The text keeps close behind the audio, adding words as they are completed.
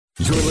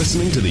You're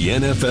listening to the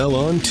NFL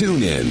on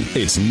TuneIn.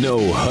 It's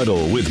No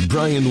Huddle with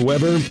Brian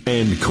Weber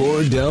and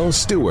Cordell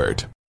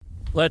Stewart.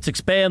 Let's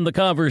expand the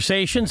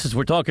conversation since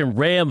we're talking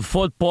Ram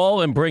football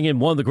and bring in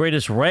one of the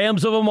greatest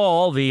Rams of them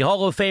all, the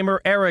Hall of Famer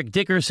Eric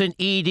Dickerson.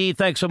 ED,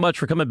 thanks so much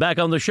for coming back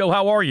on the show.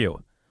 How are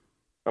you?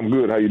 I'm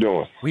good. How you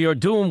doing? We are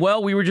doing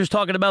well. We were just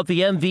talking about the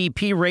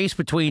MVP race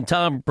between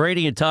Tom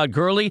Brady and Todd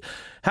Gurley.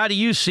 How do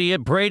you see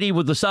it? Brady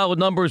with the solid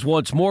numbers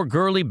once more.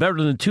 Gurley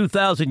better than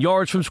 2,000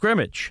 yards from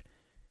scrimmage.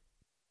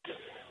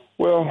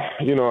 Well,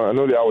 I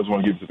know they always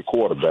want to give it to the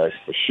quarterback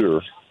for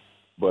sure,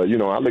 but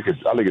I look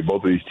at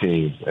both of these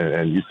teams,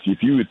 and if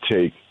you would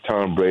take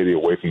Tom Brady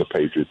away from the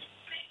Patriots,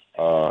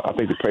 I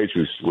think the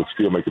Patriots would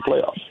still make the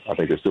playoffs. I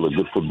think they're still a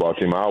good football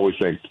team. I always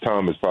think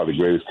Tom is probably the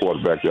greatest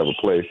quarterback to ever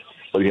play,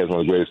 but he has one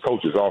of the greatest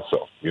coaches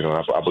also.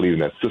 I believe in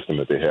that system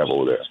that they have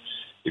over there.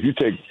 If you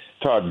take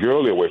Todd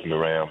Gurley away from the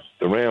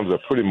Rams are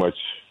pretty much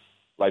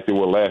like they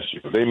were last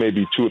year. They may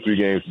be 2 or 3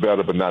 games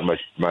better, but not much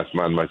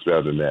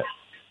better than that.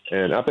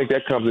 And I think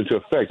that comes into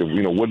effect of,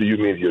 what do you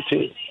mean to your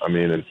team? I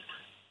mean, and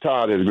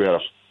Todd has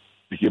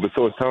but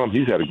so has Tom.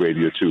 He's had a great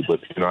year too.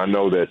 But, I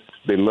know that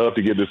they love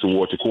to give this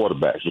award to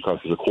quarterbacks because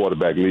it's a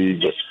quarterback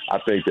league. But I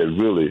think that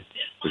really,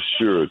 for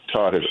sure,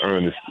 Todd has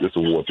earned this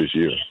award this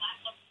year.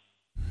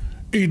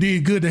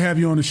 ED, good to have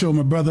you on the show,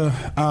 my brother.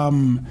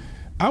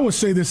 I would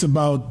say this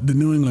about the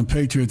New England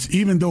Patriots.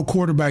 Even though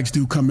quarterbacks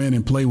do come in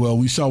and play well,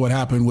 we saw what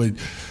happened with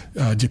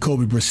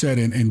Jacoby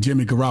Brissett and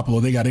Jimmy Garoppolo.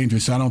 They got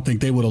injured, so I don't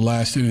think they would have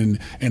lasted.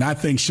 And I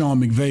think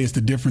Sean McVay is the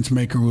difference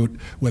maker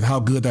with how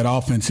good that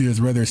offense is,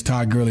 whether it's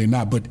Todd Gurley or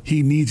not. But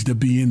he needs to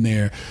be in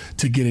there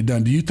to get it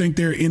done. Do you think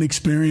their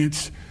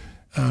inexperience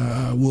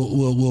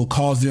will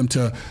cause them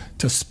to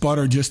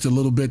sputter just a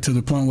little bit to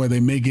the point where they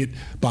may get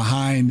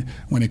behind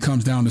when it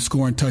comes down to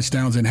scoring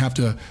touchdowns and have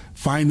to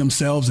find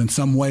themselves in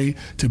some way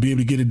to be able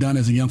to get it done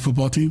as a young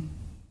football team?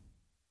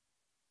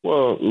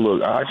 Well,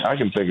 look, I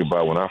can think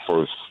about when I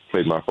first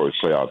played my first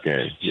playoff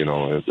game,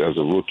 as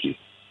a rookie.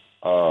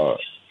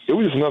 It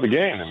was just another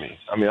game to me.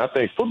 I mean, I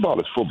think football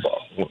is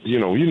football.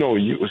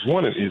 It's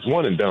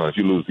one and done if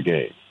you lose the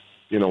game.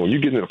 When you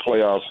get into the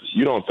playoffs,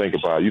 you don't think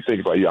about it. You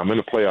think about, I'm in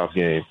a playoff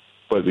game.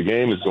 But the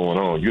game is going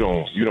on. You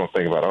don't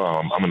think about,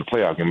 I'm in the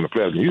playoff game.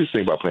 You just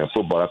think about playing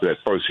football after that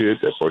first hit,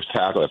 that first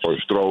tackle, that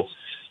first throw.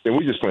 Then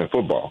we just playing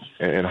football.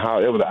 And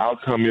however the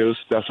outcome is,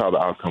 that's how the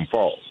outcome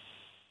falls.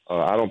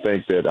 I don't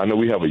think that – I know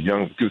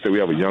people say we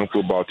have a young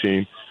football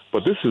team,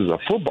 but this is a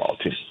football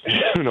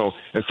team,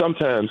 And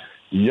sometimes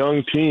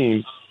young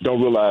teams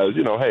don't realize,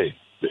 hey,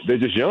 they're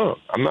just young.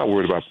 I'm not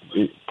worried about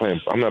playing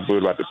 – I'm not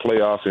worried about the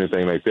playoffs or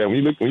anything like that.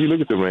 When you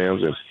look at the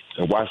Rams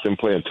and watch them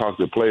play and talk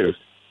to the players,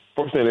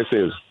 first thing they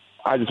say is,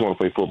 I just want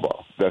to play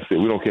football. That's it.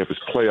 We don't care if it's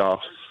playoffs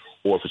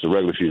or if it's a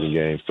regular season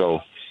game. So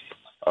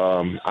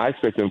I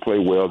expect them to play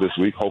well this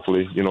week.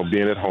 Hopefully,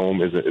 being at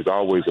home is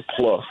always a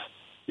plus.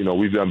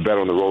 We've done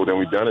better on the road than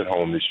we've done at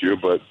home this year,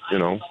 but,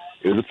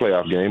 it's a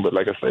playoff game. But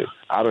like I say,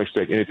 I don't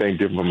expect anything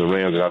different from the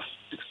Rams that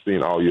I've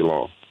seen all year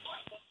long.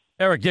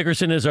 Eric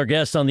Dickerson is our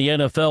guest on the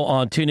NFL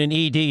on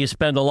TuneIn. ED, you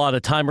spend a lot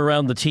of time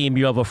around the team.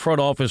 You have a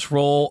front office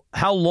role.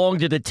 How long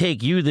did it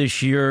take you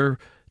this year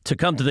to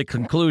come to the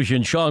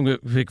conclusion Sean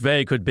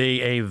McVay could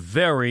be a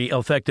very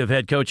effective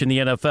head coach in the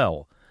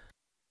NFL?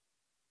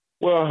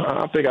 Well,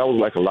 I think I was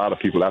like a lot of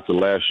people after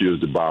last year's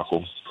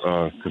debacle,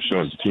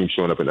 the team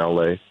showing up in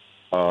L.A.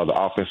 The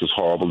offense was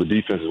horrible. The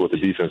defense is what the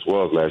defense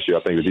was last year.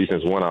 I think the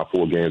defense won our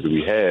 4 games that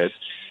we had.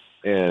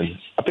 And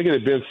I think it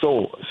had been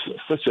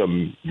such a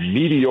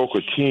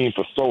mediocre team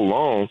for so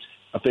long,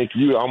 I think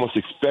you almost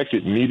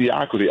expected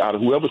mediocrity out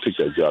of whoever took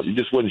that job. You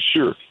just wasn't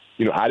sure.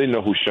 I didn't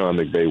know who Sean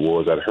McVay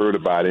was. I'd heard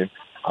about him.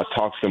 I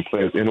talked to some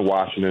players in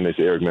Washington. They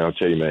said, Eric, man, I'll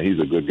tell you, man, he's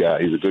a good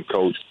guy. He's a good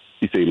coach.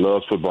 He said he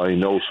loves football. He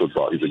knows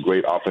football. He's a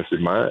great offensive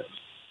mind.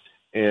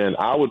 And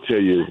I would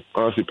tell you,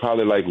 honestly,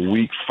 probably like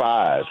week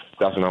 5,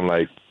 that's when I'm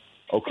like,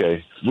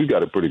 okay, we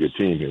got a pretty good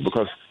team here.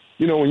 Because,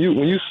 when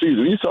you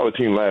saw the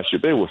team last year,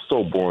 they were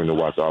so boring to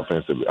watch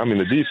offensively. I mean,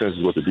 the defense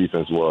is what the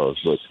defense was,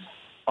 but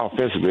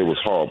offensively it was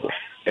horrible.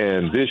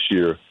 And this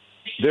year,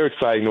 they're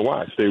exciting to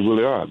watch. They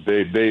really are.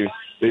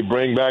 They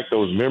bring back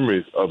those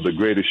memories of the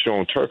greatest show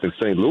on turf in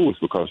St. Louis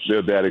because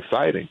they're that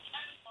exciting.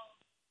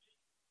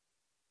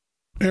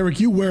 Eric,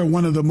 you wear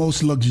one of the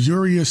most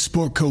luxurious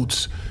sport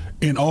coats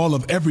in all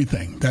of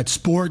everything. That's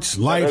sports,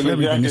 life,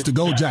 everything. Jacket. It's the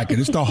gold jacket.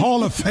 It's the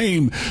Hall of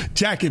Fame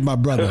jacket, my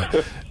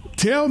brother.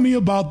 Tell me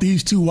about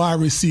these 2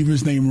 wide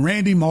receivers named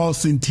Randy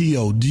Moss and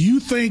T.O. Do you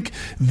think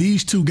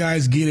these 2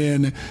 guys get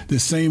in the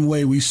same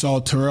way we saw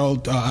Terrell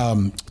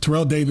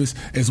Davis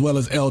as well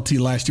as LT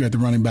last year at the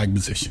running back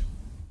position?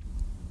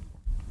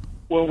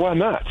 Well, why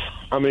not?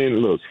 I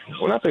mean, look,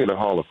 when I think of the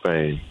Hall of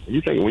Fame,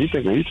 when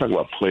you talk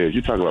about players,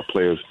 you talk about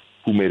players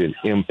who made an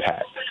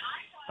impact.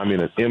 I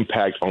mean, an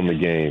impact on the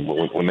game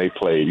when they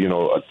played.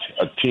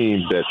 A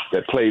team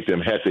that played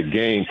them had the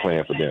game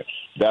plan for them.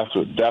 That's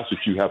what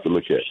you have to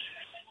look at.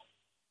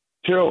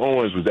 Terrell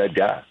Owens was that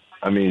guy.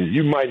 I mean,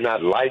 you might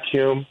not like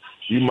him,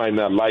 You might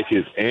not like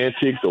his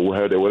antics or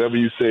whatever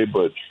you say,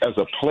 but as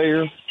a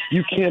player,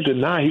 you can't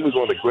deny he was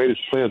one of the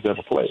greatest players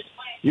ever played.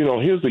 You know,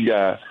 here's the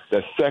guy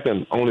that's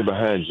second only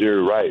behind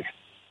Jerry Rice,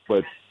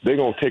 but they're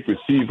going to take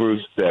receivers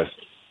that's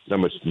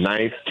number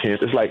 9th,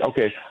 10th. It's like,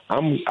 okay,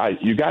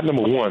 you got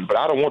number 1, but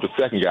I don't want the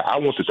second guy. I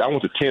want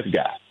the 10th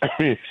guy. I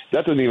mean,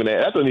 that doesn't even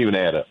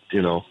add up,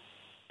 you know.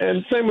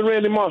 And same with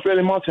Randy Moss.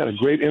 Randy Moss had a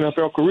great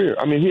NFL career.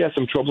 I mean, he had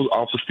some troubles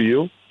off the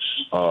field,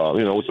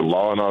 you know, with the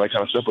law and all that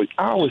kind of stuff. But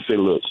I always say,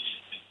 look,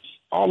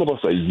 all of us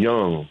are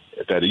young.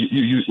 That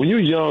when you're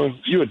young,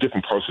 you're a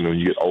different person when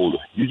you get older.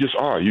 You just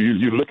are.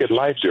 You look at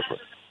life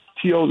different.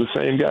 T.O. is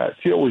the same guy.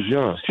 T.O. was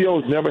young.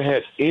 T.O.'s never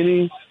had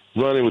any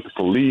running with the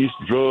police,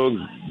 drugs,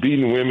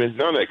 beating women,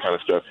 none of that kind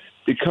of stuff.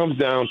 It comes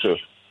down to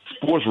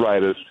sports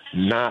writers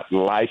not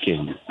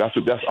liking you. That's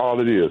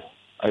all it is.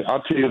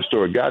 I'll tell you a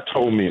story. A guy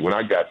told me when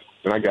I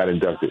got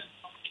inducted.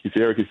 He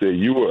said, Eric,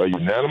 you were a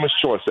unanimous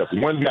choice.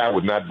 One guy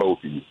would not vote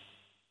for you.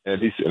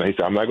 And he said,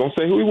 I'm not going to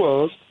say who he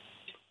was.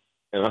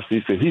 And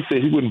he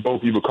said he wouldn't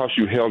vote for you because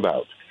you held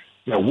out.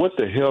 Now, what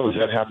the hell does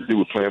that have to do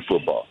with playing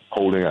football,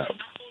 holding out?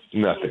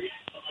 Nothing.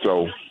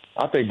 So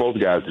I think both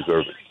guys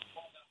deserve it.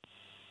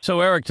 So,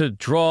 Eric, to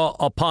draw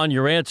upon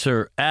your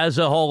answer, as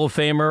a Hall of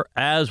Famer,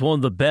 as one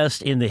of the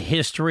best in the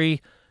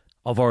history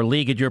of our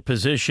league at your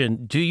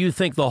position, do you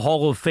think the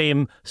Hall of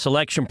Fame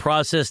selection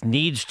process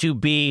needs to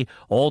be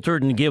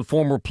altered and give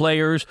former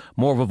players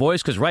more of a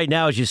voice? Because right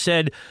now, as you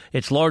said,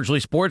 it's largely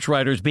sports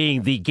writers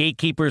being the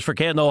gatekeepers for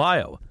Canton,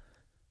 Ohio.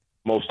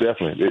 Most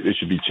definitely. It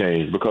should be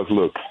changed because,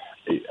 look,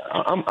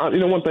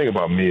 one thing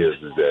about me is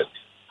that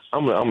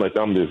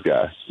I'm this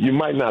guy. You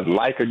might not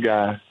like a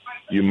guy.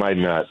 You might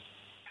not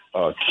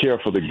care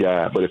for the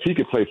guy. But if he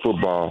could play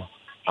football,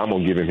 I'm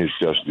going to give him his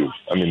just due.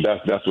 I mean,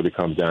 that's what it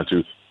comes down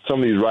to.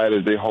 Some of these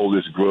writers, they hold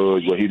this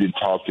grudge where he didn't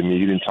talk to me,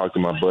 he didn't talk to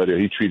my buddy, or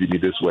he treated me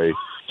this way.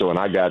 So, and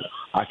I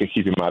can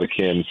keep him out of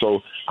Canton.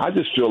 So I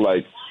just feel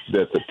like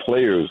that the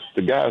players,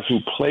 the guys who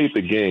played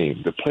the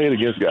game, the played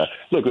against guys.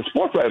 Look, the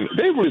sports writers,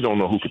 they really don't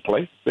know who can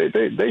play. They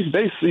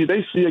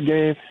see a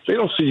game. They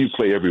don't see you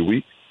play every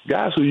week.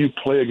 Guys who you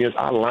play against,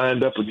 I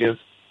lined up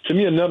against. To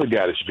me, another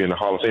guy that should be in the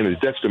Hall of Fame is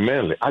Dexter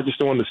Manley. I just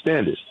don't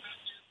understand it.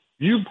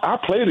 I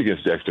played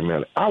against Dexter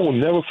Manley. I will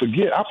never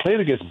forget. I played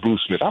against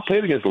Bruce Smith. I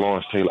played against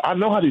Lawrence Taylor. I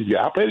know how these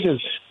guys. I played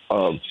against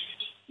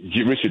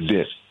Richard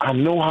Dent. I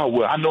know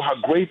how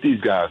great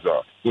these guys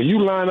are. When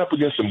you line up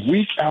against them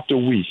week after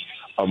week,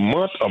 a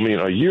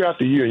year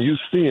after year, and you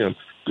see them,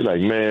 you're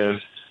like, man,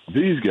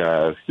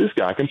 this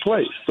guy can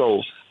play.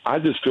 So I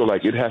just feel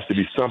like it has to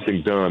be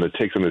something done that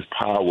takes some of this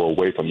power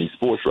away from these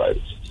sports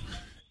writers.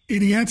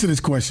 Edie, answer this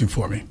question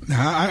for me.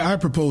 Now, I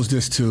proposed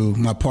this to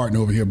my partner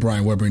over here,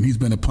 Brian Weber, and he's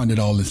been a pundit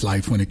all his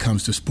life when it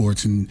comes to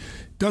sports and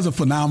does a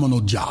phenomenal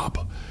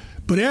job.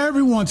 But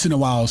every once in a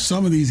while,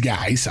 some of these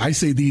guys, I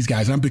say these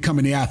guys, I'm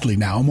becoming the athlete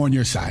now, I'm on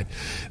your side,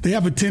 they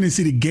have a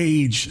tendency to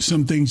gauge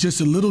some things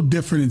just a little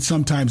different and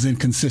sometimes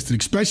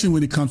inconsistent, especially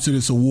when it comes to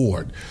this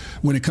award,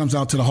 when it comes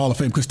out to the Hall of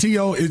Fame. Because,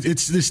 T.O.,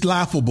 it's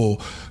laughable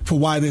for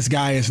why this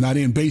guy is not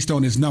in based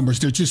on his numbers.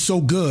 They're just so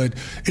good.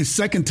 It's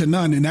second to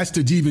none, and that's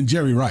to even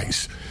Jerry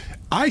Rice.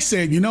 I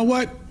said, you know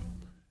what?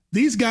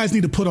 These guys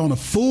need to put on a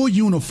full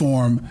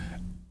uniform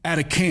at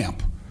a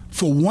camp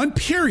for one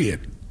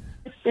period.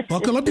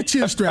 Buckle up the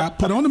chin strap,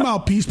 put on the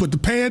mouthpiece, put the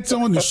pants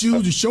on, the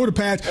shoes, the shoulder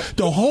pads,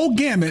 the whole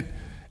gamut,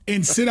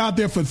 and sit out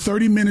there for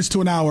 30 minutes to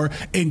an hour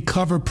and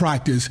cover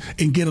practice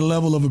and get a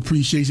level of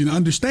appreciation.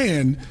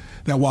 Understand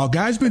that while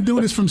guys been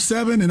doing this from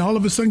 7 and all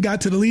of a sudden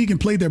got to the league and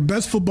played their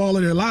best football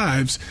of their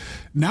lives,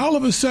 now all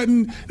of a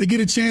sudden they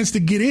get a chance to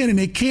get in and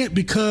they can't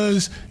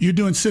because you're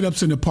doing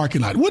sit-ups in the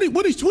parking lot. What do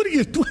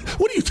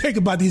you think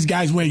about these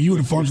guys wearing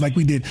uniforms like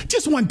we did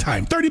just one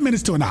time, 30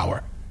 minutes to an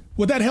hour?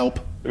 Would that help?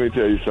 Let me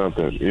tell you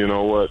something. You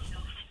know what?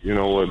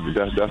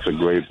 That's a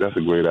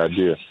great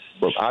idea.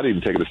 But I'd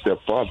even take it a step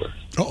farther.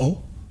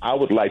 I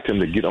would like them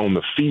to get on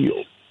the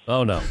field.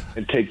 Oh no!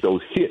 And take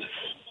those hits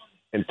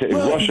and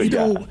rush a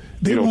guy.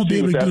 They won't be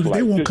able to do that.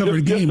 They won't cover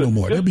the game no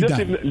more. They'll be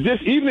done.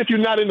 Even if you're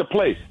not in the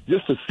play,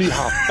 just to see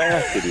how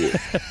fast it is,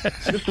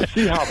 just to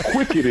see how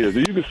quick it is,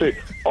 and you can say,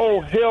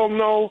 "Oh hell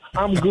no,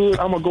 I'm good.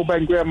 I'm gonna go back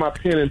and grab my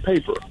pen and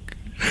paper."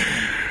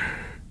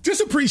 Just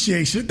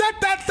appreciation.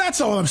 That's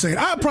all I'm saying.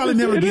 I'll probably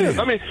never get in.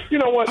 I mean, you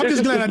know what? I'm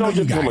just glad I know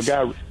you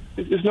guys.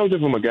 It's no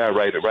different from a guy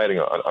writing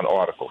an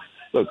article.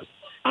 Look,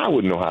 I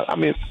wouldn't know how. I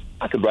mean,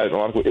 I could write an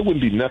article. It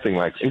wouldn't be nothing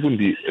like. It wouldn't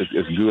be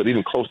as good,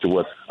 even close to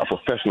what a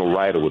professional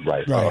writer would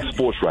write, right. A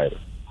sports writer.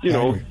 You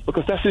know,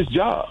 because that's his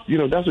job. You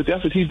know, that's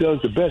what he does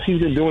the best. He's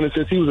been doing it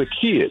since he was a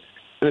kid,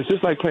 and it's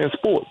just like playing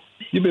sports.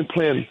 You've been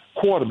playing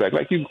quarterback,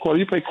 like you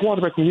played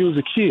quarterback when you was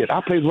a kid.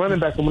 I played running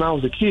back when I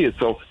was a kid.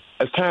 So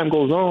as time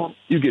goes on,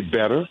 you get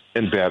better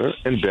and better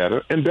and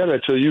better and better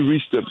until you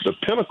reach the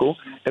pinnacle,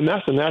 and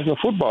that's the National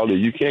Football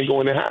League. You can't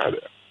go any higher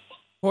there.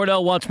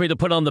 Cordell wants me to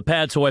put on the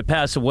pad so I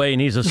pass away,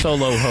 and he's a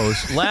solo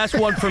host. Last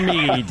one for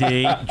me, ED.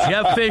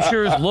 Jeff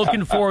Fisher's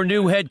looking for a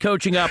new head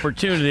coaching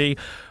opportunity.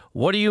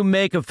 What do you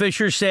make of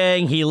Fisher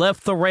saying he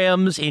left the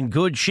Rams in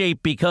good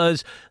shape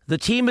because the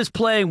team is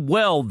playing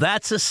well?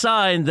 That's a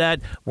sign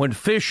that when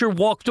Fisher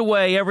walked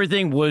away,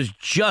 everything was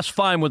just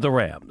fine with the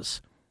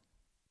Rams.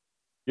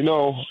 You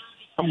know,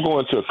 I'm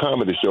going to a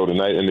comedy show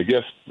tonight, and the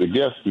guest is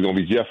going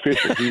to be Jeff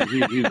Fisher.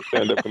 He's a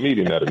stand-up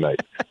comedian that night.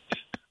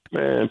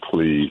 Man,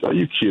 please, are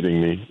you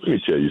kidding me? Let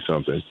me tell you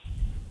something.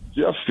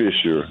 Jeff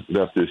Fisher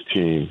left this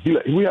team.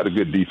 We had a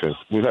good defense.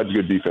 We've had a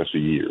good defense for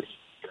years.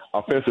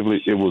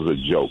 Offensively, it was a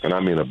joke, and I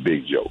mean a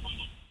big joke.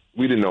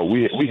 We didn't know.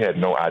 We had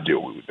no idea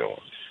what we were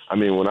doing. I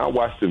mean, when I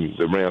watched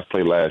the Rams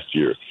play last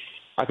year,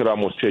 I could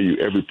almost tell you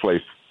every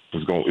play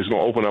it's going to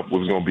open up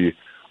was going to be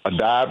a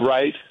dive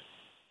right,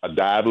 a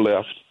dive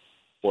left,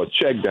 or a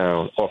check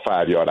down, or a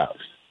 5-yard out.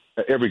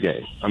 Every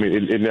game. I mean,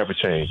 it never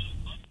changed.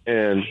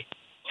 And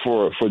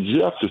for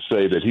Jeff to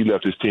say that he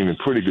left his team in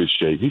pretty good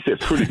shape, he said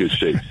pretty good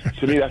shape.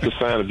 To me, that's a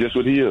sign of just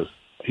what he is.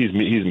 He's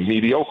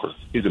mediocre.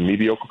 He's a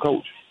mediocre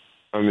coach.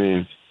 I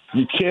mean,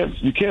 you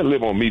can't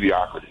live on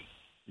mediocrity.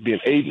 Being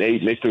 8-8,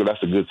 and they feel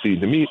that's a good season.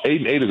 To me,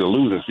 8-8 is a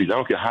losing season. I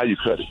don't care how you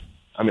cut it.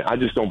 I mean, I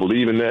just don't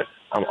believe in that.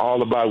 I'm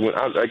all about when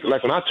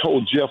I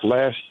told Jeff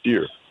last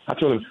year, I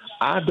told him,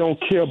 I don't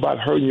care about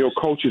hurting your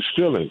coach's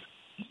feelings.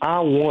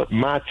 I want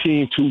my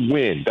team to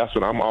win. That's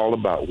what I'm all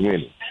about,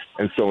 winning.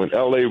 And so in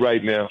L.A.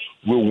 right now,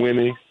 we're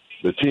winning.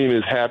 The team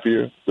is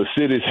happier. The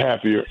city's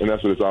happier, and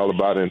that's what it's all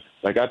about. And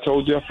like I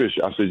told Jeff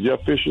Fisher, I said, Jeff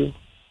Fisher,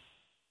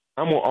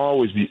 I'm going to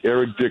always be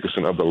Eric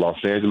Dickerson of the Los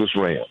Angeles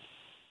Rams.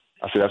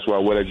 I said, that's why I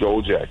wear that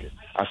gold jacket.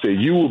 I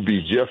said, you will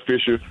be Jeff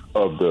Fisher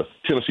of the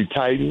Tennessee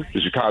Titans, the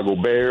Chicago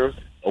Bears,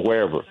 or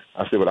wherever.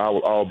 I said, but I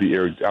will always be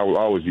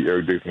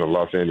Eric Dickerson of the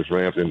Los Angeles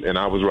Rams, and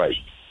I was right.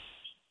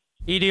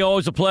 Edie,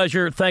 always a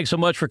pleasure. Thanks so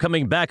much for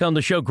coming back on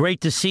the show.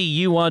 Great to see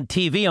you on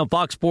TV on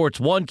Fox Sports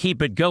 1.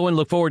 Keep it going.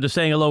 Look forward to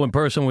saying hello in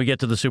person when we get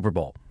to the Super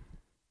Bowl.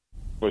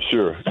 For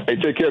sure. Hey,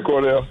 take care,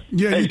 Cordell.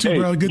 Yeah, you too,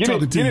 bro. Good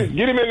talking to you.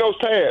 Get him in those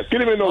pads.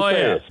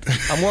 Yeah.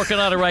 I'm working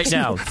on it right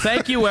now.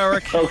 Thank you,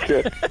 Eric.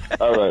 Okay.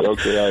 All right.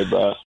 Okay. All right.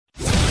 Bye.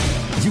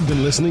 You've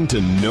been listening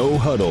to No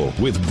Huddle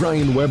with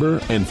Brian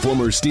Weber and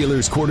former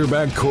Steelers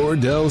quarterback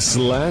Cordell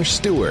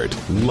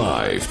 /Stewart.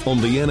 Live on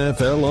the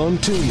NFL on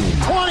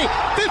TuneIn. 20,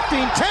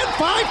 15, 10,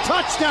 5,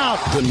 touchdown.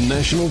 The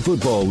National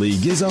Football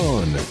League is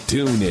on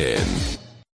TuneIn.